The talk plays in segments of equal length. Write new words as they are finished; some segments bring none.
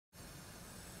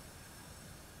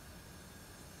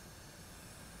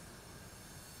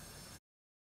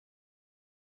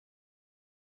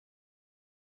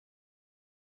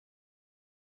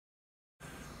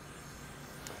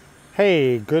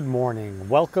Hey, good morning.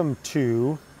 Welcome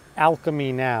to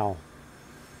Alchemy Now.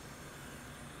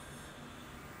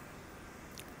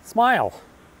 Smile.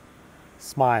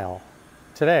 Smile.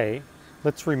 Today,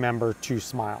 let's remember to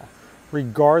smile.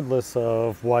 Regardless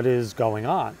of what is going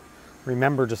on,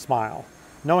 remember to smile,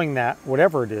 knowing that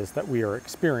whatever it is that we are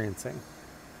experiencing,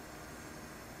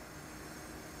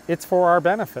 it's for our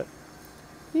benefit.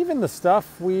 Even the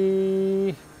stuff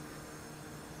we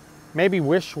maybe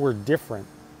wish were different,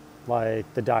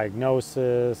 like the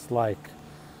diagnosis, like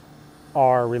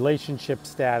our relationship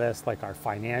status, like our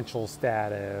financial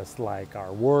status, like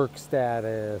our work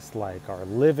status, like our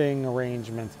living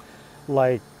arrangements,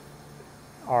 like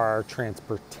our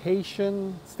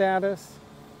transportation status.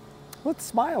 Let's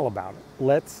smile about it.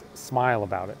 Let's smile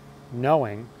about it,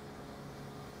 knowing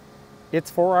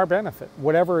it's for our benefit.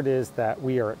 Whatever it is that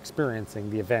we are experiencing,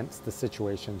 the events, the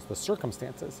situations, the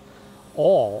circumstances,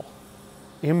 all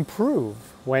improve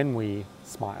when we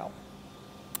smile.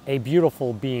 A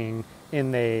beautiful being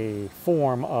in the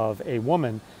form of a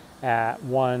woman at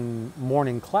one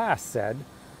morning class said,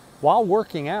 while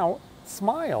working out,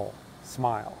 smile,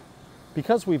 smile.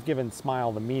 Because we've given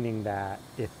smile the meaning that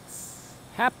it's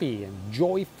happy and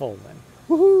joyful and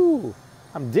woohoo,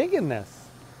 I'm digging this.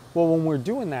 Well, when we're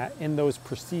doing that in those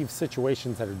perceived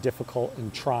situations that are difficult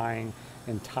and trying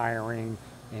and tiring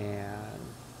and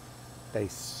they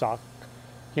suck,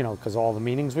 because all the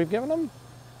meanings we've given them,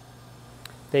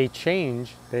 they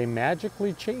change, they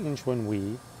magically change when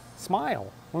we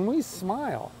smile. When we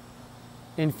smile,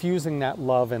 infusing that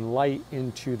love and light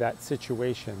into that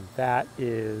situation, that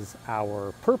is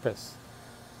our purpose.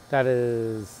 That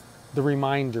is the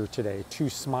reminder today to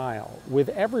smile with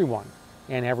everyone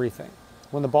and everything.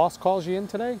 When the boss calls you in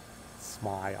today,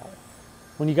 smile.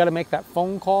 When you got to make that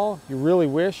phone call you really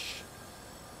wish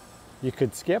you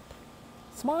could skip,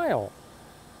 smile.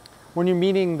 When you're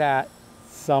meeting that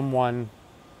someone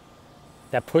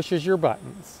that pushes your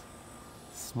buttons,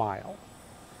 smile.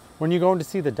 When you're going to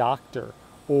see the doctor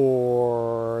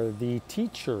or the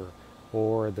teacher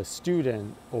or the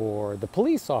student or the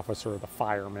police officer or the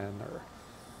fireman or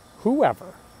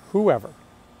whoever,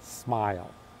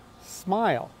 smile.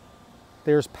 Smile.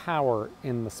 There's power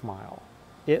in the smile.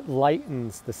 It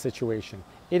lightens the situation.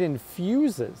 It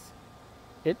infuses,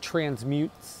 it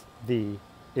transmutes the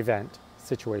event,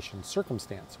 situation,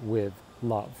 circumstance with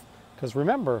love. Because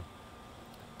remember,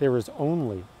 there is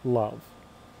only love.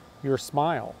 Your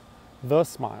smile, the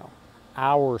smile,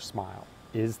 our smile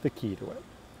is the key to it.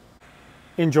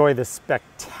 Enjoy this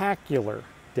spectacular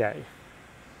day.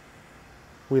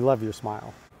 We love your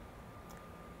smile.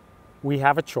 We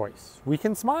have a choice. We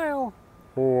can smile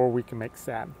or we can make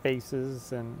sad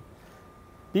faces and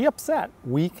be upset.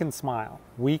 We can smile.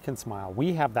 We can smile.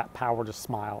 We have that power to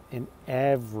smile in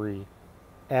every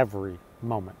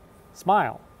moment.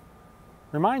 Smile.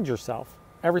 Remind yourself,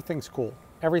 everything's cool.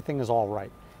 Everything is all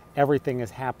right. Everything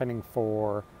is happening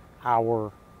for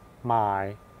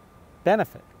my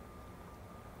benefit.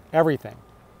 Everything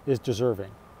is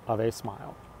deserving of a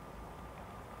smile.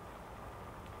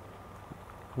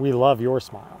 We love your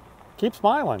smile. Keep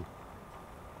smiling.